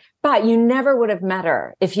character. But you never would have met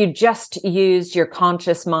her if you just used your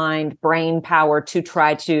conscious mind, brain power to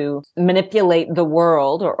try to manipulate the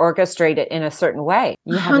world or orchestrate it in a certain way.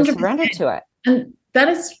 You have to surrender to it. And that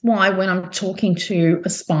is why when I'm talking to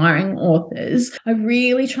aspiring authors, I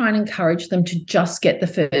really try and encourage them to just get the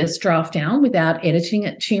first draft down without editing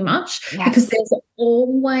it too much. Yes. Because there's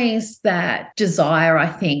always that desire, I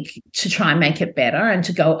think, to try and make it better and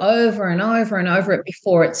to go over and over and over it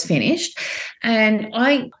before it's finished. And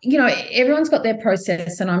everyone's got their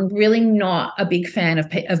process, and I'm really not a big fan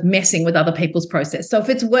of messing with other people's process. So if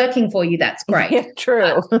it's working for you, that's great. Yeah,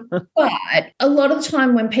 true. But a lot of the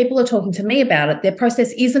time when people are talking to me about it, their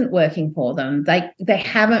process isn't working for them. They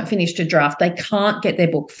haven't finished a draft. They can't get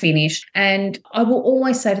their book finished. And I will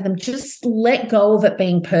always say to them, just let go of it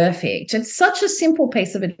being perfect. It's such a simple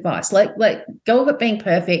piece of advice. Let go of it being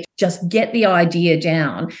perfect. Just get the idea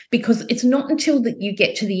down, because it's not until that you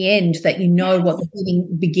get to the end that you know what the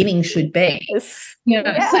beginning should be. Yes.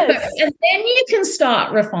 So, and then you can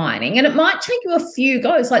start refining, and it might take you a few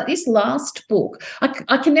goes. Like this last book,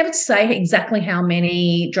 I can never say exactly how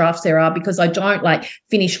many drafts there are because I don't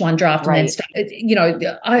finish one draft and then start.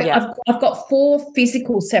 I've got 4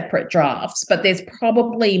 physical separate drafts, but there's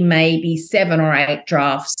probably maybe 7 or 8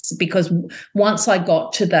 drafts, because once I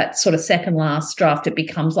got to that sort of second last draft, it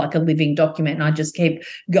becomes like a living document, and I just keep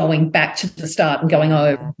going back to the start and going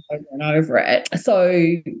over and over it.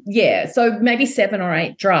 So maybe 7 or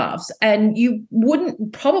 8 drafts, and you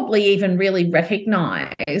wouldn't probably even really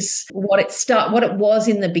recognize what it was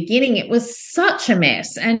in the beginning. It was such a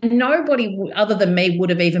mess, and nobody other than me would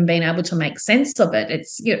have even been able to make sense of it.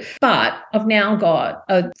 But I've now got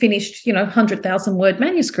a finished 100,000 word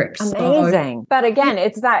manuscript. Amazing. But again,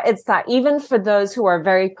 it's that even for those who are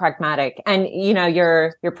very pragmatic, and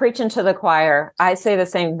you're preaching to the choir. I say the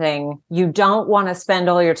same thing. You don't want to spend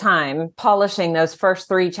all your time polishing those first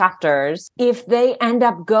 3 chapters if they end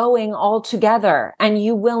up going all together, and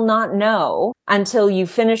you will not know until you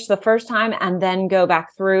finish the first time and then go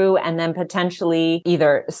back through and then potentially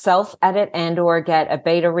either self-edit and or get a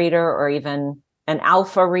beta reader or even an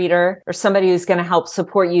alpha reader or somebody who's going to help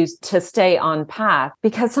support you to stay on path,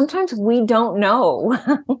 because sometimes we don't know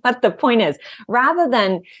what the point is. Rather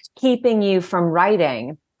than keeping you from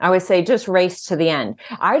writing, I always say just race to the end.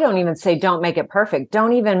 I don't even say don't make it perfect.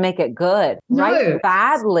 Don't even make it good. No. Write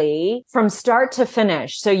badly from start to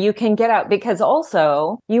finish so you can get out, because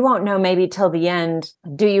also you won't know maybe till the end,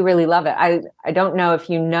 do you really love it? I don't know if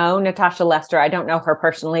you know Natasha Lester. I don't know her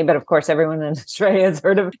personally, but of course everyone in Australia has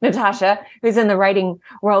heard of Natasha, who's in the writing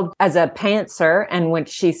world as a pantser. And when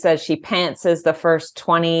she says she pantses the first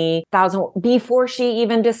 20,000 before she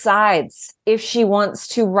even decides if she wants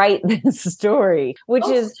to write this story, which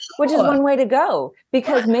is one way to go,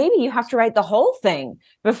 because maybe you have to write the whole thing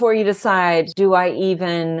before you decide, do I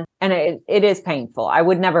even, and it is painful. I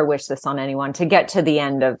would never wish this on anyone, to get to the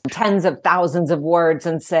end of tens of thousands of words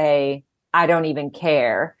and say, I don't even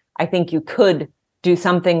care. I think you could do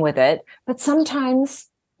something with it, but sometimes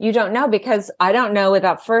you don't know, because I don't know, with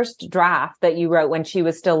that first draft that you wrote when she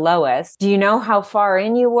was still Lois, do you know how far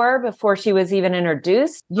in you were before she was even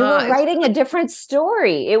introduced? You were writing a different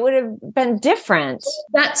story. It would have been different.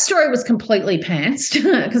 That story was completely pantsed,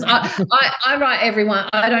 because I write everyone.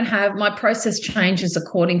 I don't have, my process changes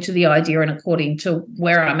according to the idea and according to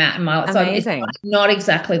where I'm at in my life. Amazing. So it's not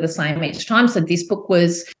exactly the same each time. So this book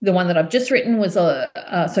was, the one that I've just written was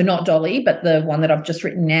so not Dolly, but the one that I've just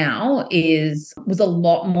written now was a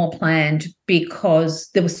lot more planned, because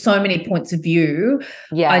there were so many points of view.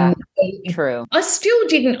 Yeah, true. I still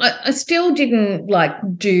didn't like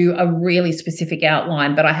do a really specific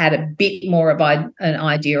outline, but I had a bit more of an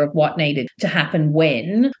idea of what needed to happen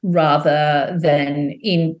when, rather than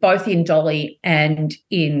in both in Dolly and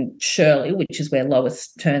in Shirley, which is where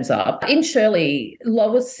Lois turns up. In Shirley,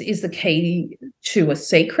 Lois is the key to a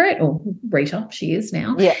secret, or Rita, she is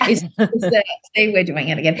now. Yeah. See, we're doing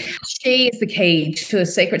it again. She is the key to a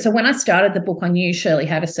secret. So when I started the book, I knew Shirley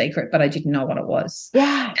had a secret, but I didn't know what it was.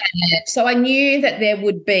 Yeah. And so I knew that there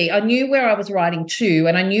would be, I knew where I was writing to,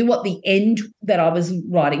 and I knew what the end that I was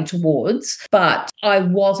writing towards, but I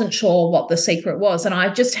wasn't sure what the secret was. And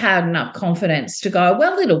I just had enough confidence to go,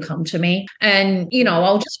 well, it'll come to me, and,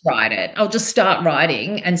 I'll just write it. I'll just start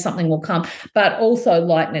writing and something will come. But also,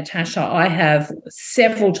 like Natasha, I have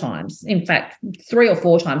several times, in fact, 3 or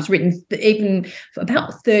 4 times, written even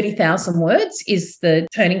about 30,000 words is the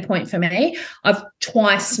turning point for me. I've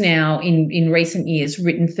twice now in recent years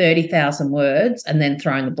written 30,000 words and then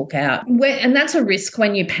thrown the book out. And that's a risk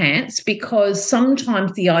when you pants, because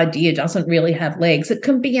sometimes the idea doesn't really have legs. It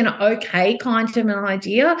can be an okay kind of an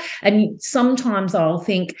idea, and sometimes I'll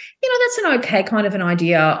think, that's an okay kind of an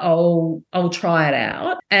idea. I'll try it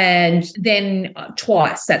out. And then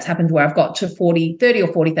twice that's happened where I've got to 30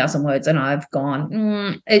 or 40,000 words and I've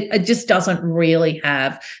gone, it just doesn't really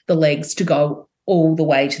have the legs to go all the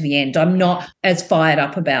way to the end. I'm not as fired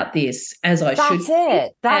up about this as I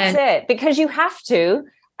should. That's it. Because you have to,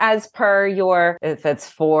 as per your, if it's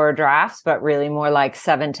 4 drafts, but really more like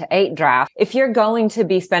 7 to 8 drafts, if you're going to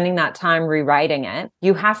be spending that time rewriting it,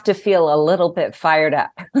 you have to feel a little bit fired up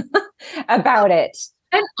about it.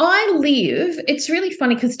 And it's really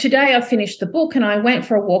funny, because today I finished the book and I went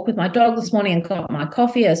for a walk with my dog this morning and got my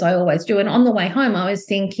coffee, as I always do. And on the way home, I was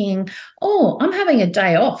thinking, I'm having a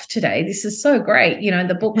day off today. This is so great.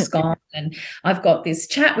 The book's gone and I've got this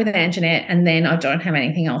chat with Anjanette, and then I don't have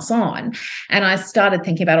anything else on. And I started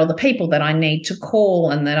thinking about all the people that I need to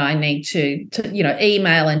call and that I need to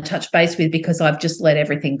email and touch base with, because I've just let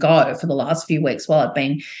everything go for the last few weeks while I've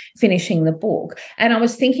been finishing the book. And I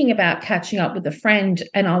was thinking about catching up with a friend,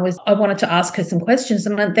 and I wanted to ask her some questions.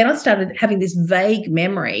 And then I started having this vague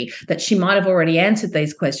memory that she might have already answered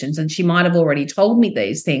these questions and she might have already told me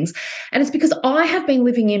these things. And it's because I have been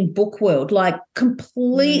living in book world, like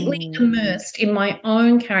completely immersed in my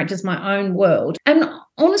own characters, my own world. And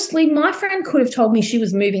honestly, my friend could have told me she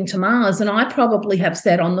was moving to Mars, and I probably have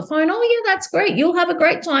said on the phone, oh, yeah, that's great. You'll have a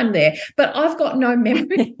great time there. But I've got no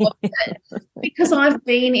memory of it, because I've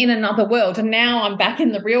been in another world, and now I'm back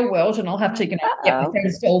in the real world, and I'll have to get my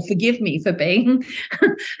friends to all forgive me for being.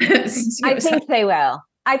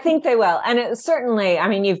 I think they will. And it certainly,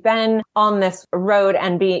 you've been on this road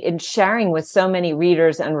and sharing with so many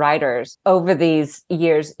readers and writers over these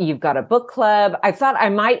years. You've got a book club. I thought I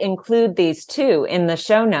might include these too in the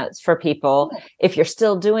show notes for people. If you're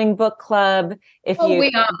still doing book club,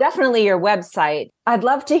 definitely your website. I'd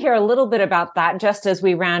love to hear a little bit about that just as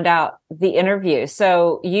we round out the interview.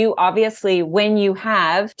 So you obviously, when you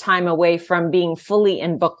have time away from being fully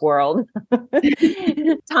in book world,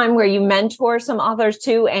 time where you mentor some authors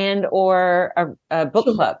too, and or a book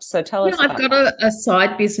club. So tell us. I've got a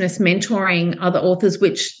side business mentoring other authors,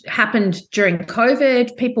 which happened during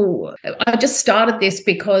COVID. I just started this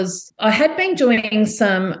because I had been doing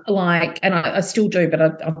some and I still do, but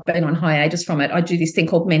I've been on hiatus from it, I do this thing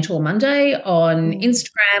called Mentor Monday on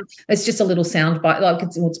Instagram. It's just a little sound bite. Like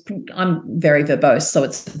I'm very verbose, so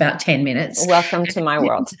it's about 10 minutes. Welcome to my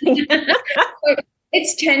world. So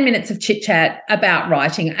it's 10 minutes of chit chat about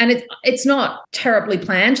writing, and it's not terribly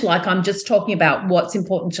planned. Like I'm just talking about what's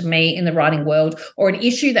important to me in the writing world, or an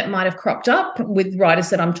issue that might have cropped up with writers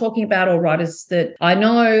that I'm talking about or writers that I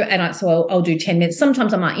know. And so I'll do 10 minutes.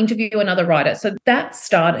 Sometimes I might interview another writer. So that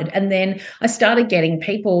started. And then I started getting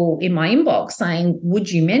people in my inbox saying, would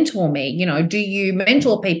you mentor me? You know, do you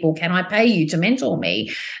mentor people? Can I pay you to mentor me?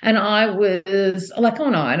 And I was like, oh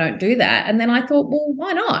no, I don't do that. And then I thought, well,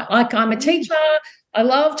 why not? Like I'm a teacher. I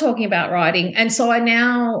love talking about writing. And so I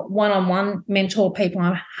now one-on-one mentor people.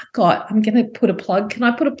 I'm going to put a plug. Can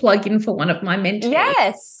I put a plug in for one of my mentees?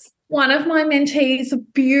 Yes. One of my mentees, a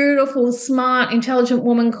beautiful, smart, intelligent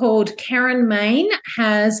woman called Karen Main,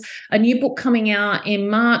 has a new book coming out in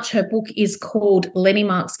March. Her book is called Lenny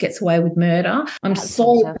Marks Gets Away with Murder. I'm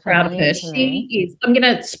so proud of her. I'm going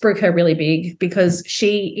to spruik her really big because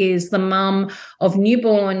she is the mum of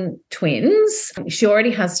newborn twins. She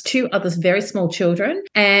already has 2 other very small children,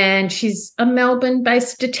 and she's a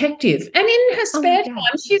Melbourne-based detective. And in her spare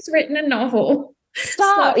time, she's written a novel.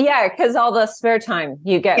 Stop. So, yeah, because all the spare time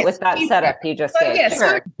you get with that setup you just gave. Yeah,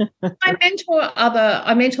 sure. So I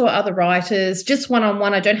mentor other writers just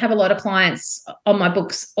one-on-one. I don't have a lot of clients on my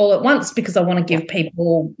books all at once because I want to give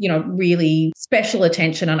people, you know, really special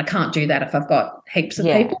attention, and I can't do that if I've got heaps of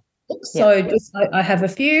people. So I have a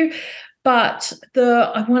few. But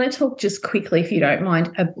I want to talk just quickly, if you don't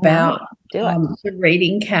mind, about the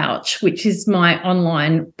Reading Couch, which is my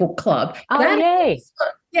online book club. Oh, yay.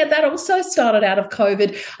 Yeah, that also started out of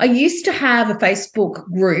COVID. I used to have a Facebook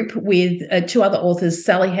group with 2 other authors,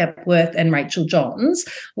 Sally Hepworth and Rachel Johns.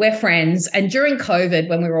 We're friends. And during COVID,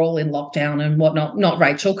 when we were all in lockdown and whatnot, not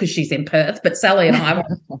Rachel because she's in Perth, but Sally and I were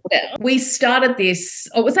in lockdown, we started this.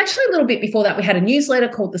 It was actually a little bit before that. We had a newsletter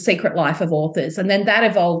called The Secret Life of Authors, and then that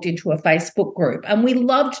evolved into a Facebook group. And we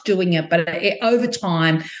loved doing it, but over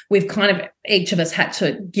time, we've kind of each of us had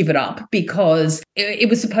to give it up because it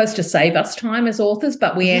was supposed to save us time as authors,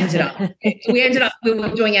 but we ended up we were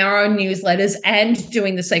doing our own newsletters and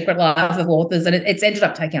doing The Secret Life of Authors, and it's ended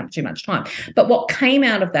up taking up too much time. But what came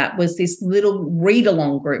out of that was this little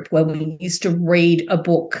read-along group where we used to read a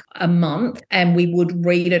book a month, and we would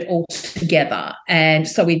read it all together. And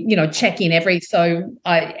so we, you know, check in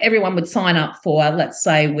everyone would sign up for, let's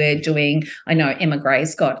say we're doing, I know Emma Gray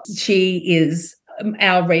Scott, she is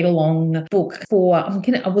our read-along book for,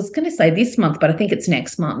 I was going to say this month, but I think it's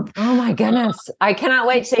next month. Oh, my goodness. I cannot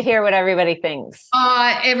wait to hear what everybody thinks.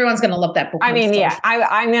 Everyone's going to love that book. I mean, yeah,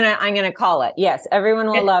 I'm gonna call it. Yes, everyone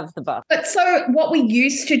will love the book. But so what we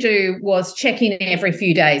used to do was check in every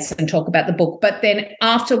few days and talk about the book. But then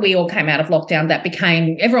after we all came out of lockdown,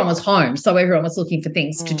 everyone was home, so everyone was looking for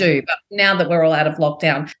things to do. But now that we're all out of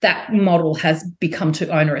lockdown, that model has become too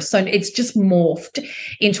onerous. So it's just morphed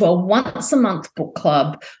into a once-a-month book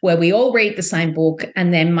club where we all read the same book,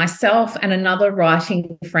 and then myself and another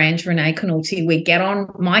writing friend, Renee Canulti, we get on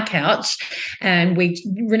my couch and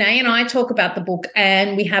Renee and I talk about the book,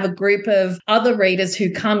 and we have a group of other readers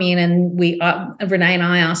who come in, and Renee and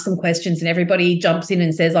I ask them questions, and everybody jumps in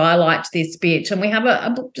and says, I liked this bit, and we have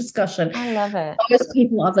a book discussion. I love it. Those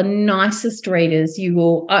people are the nicest readers you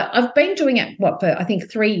will. I've been doing it for I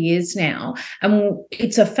think 3 years now, and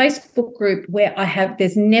it's a Facebook group where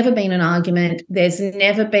there's never been an argument. There's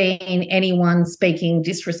never been anyone speaking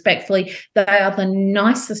disrespectfully. They are the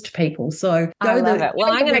nicest people. So I love it. Well,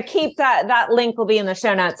 I'm going to keep that link will be in the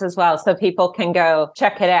show notes as well, so people can go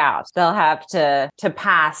check it out. They'll have to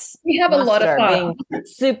pass. We have a lot of fun. Being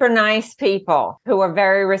super nice people who are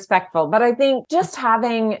very respectful. But I think just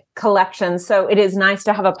having collections, so it is nice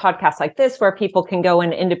to have a podcast like this where people can go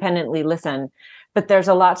and independently listen. But there's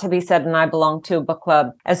a lot to be said, and I belong to a book club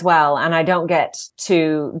as well. And I don't get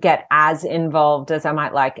to get as involved as I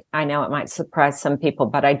might like. I know it might surprise some people,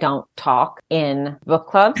 but I don't talk in book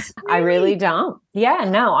clubs. I really don't. Yeah,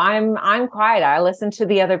 no, I'm quiet. I listen to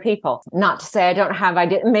the other people. Not to say I don't have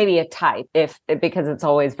maybe a type because it's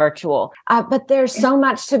always virtual. But there's so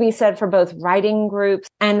much to be said for both writing groups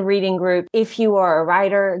and reading group. If you are a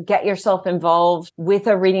writer, get yourself involved with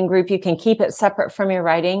a reading group. You can keep it separate from your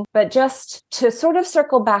writing. But just to sort of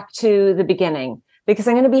circle back to the beginning, because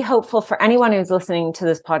I'm going to be hopeful for anyone who's listening to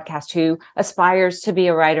this podcast who aspires to be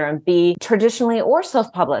a writer and be traditionally or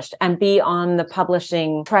self-published and be on the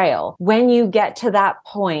publishing trail. When you get to that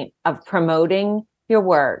point of promoting your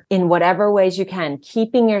work in whatever ways you can,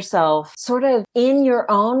 keeping yourself sort of in your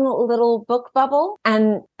own little book bubble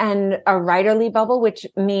and a writerly bubble, which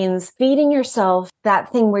means feeding yourself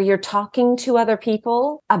that thing where you're talking to other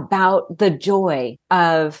people about the joy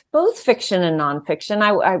of both fiction and nonfiction.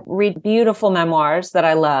 I read beautiful memoirs that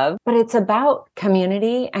I love, but it's about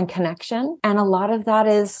community and connection. And a lot of that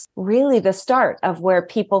is really the start of where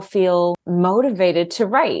people feel motivated to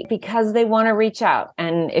write because they want to reach out.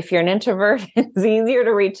 And if you're an introvert, it's easier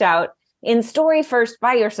to reach out in story first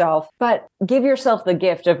by yourself, but give yourself the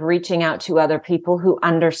gift of reaching out to other people who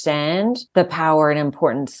understand the power and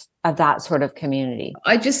importance of that sort of community.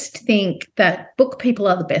 I just think that book people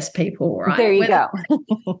are the best people, right? There you go.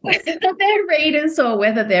 Whether they're readers or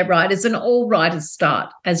whether they're writers, and all writers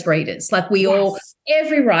start as readers. Like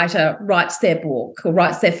every writer writes their book or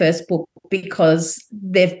writes their first book because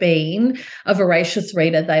they've been a voracious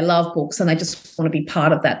reader. They love books and they just want to be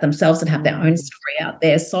part of that themselves and have their own story out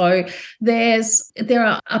there. So there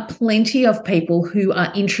are plenty of people who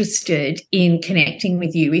are interested in connecting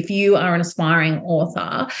with you. If you are an aspiring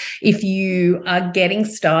author, if you are getting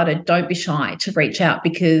started, don't be shy to reach out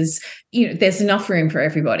because there's enough room for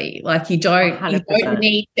everybody. Like you don't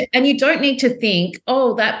need to think,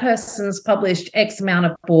 oh, that person's published X amount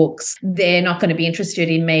of books. They're not going to be interested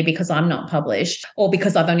in me because I'm not published or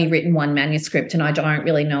because I've only written one manuscript and I don't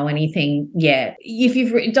really know anything yet.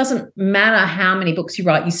 It doesn't matter how many books you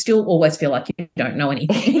write, you still always feel like you don't know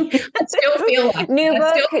anything. I still feel like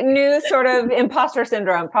new sort of imposter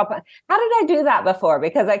syndrome. How did I do that before?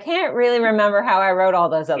 Because I can't really remember how I wrote all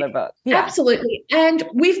those other books. Yeah. Absolutely. And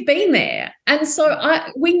we've been there. And so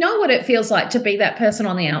we know what it feels like to be that person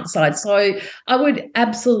on the outside. So I would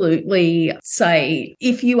absolutely say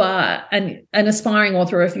if you are an aspiring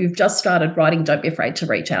author, or if you've just started writing, don't be afraid to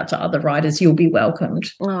reach out to other writers. You'll be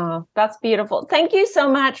welcomed. Oh, that's beautiful. Thank you so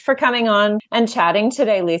much for coming on and chatting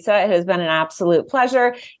today, Lisa. It has been an absolute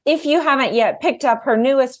pleasure. If you haven't yet picked up her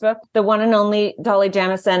newest book, The One and Only Dolly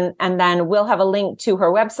Jamieson, and then we'll have a link to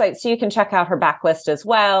her website so you can check out her backlist as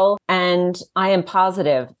well. And I am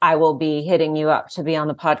positive I will be hitting you up to be on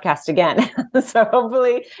the podcast again. So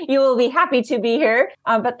hopefully you will be happy to be here.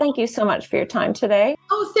 But thank you so much for your time today.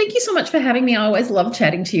 Oh, thank you so much for having me. I always love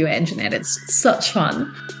chatting to you, Anjanette. It's such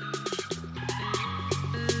fun.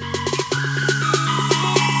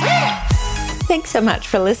 Thanks so much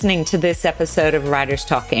for listening to this episode of Writers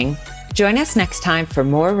Talking. Join us next time for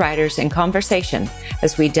more writers in conversation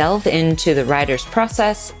as we delve into the writer's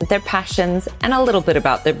process, their passions, and a little bit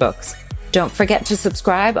about their books. Don't forget to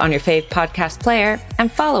subscribe on your fave podcast player and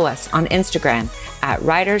follow us on Instagram at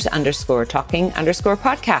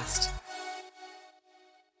writers_talking_podcast.